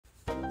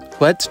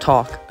Let's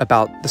talk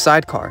about the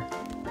Sidecar.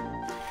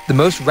 The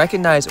most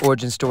recognized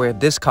origin story of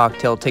this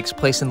cocktail takes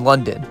place in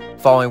London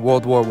following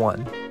World War I.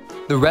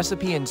 The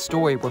recipe and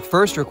story were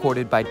first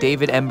recorded by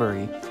David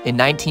Embury in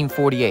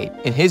 1948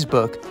 in his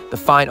book, The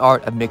Fine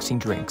Art of Mixing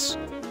Drinks.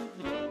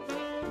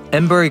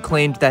 Embury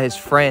claimed that his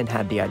friend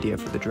had the idea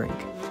for the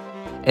drink.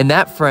 And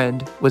that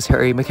friend was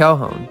Harry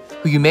McElhone,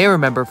 who you may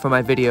remember from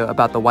my video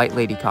about the White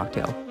Lady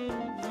cocktail.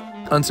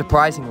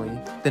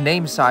 Unsurprisingly, the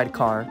name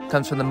Sidecar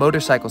comes from the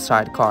motorcycle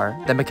sidecar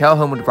that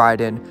McElhone would ride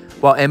in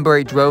while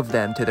Embury drove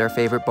them to their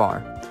favorite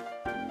bar.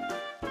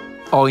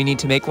 All you need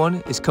to make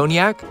one is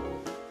Cognac,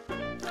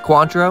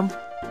 Cointreau,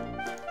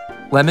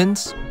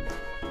 lemons,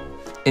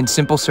 and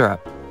simple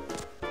syrup.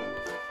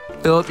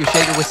 Fill up your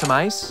shaker with some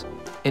ice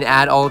and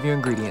add all of your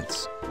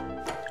ingredients.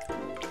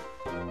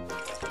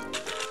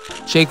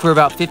 Shake for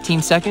about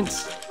 15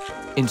 seconds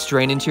and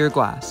strain into your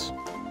glass.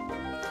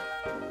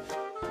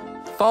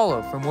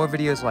 Follow for more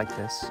videos like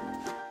this.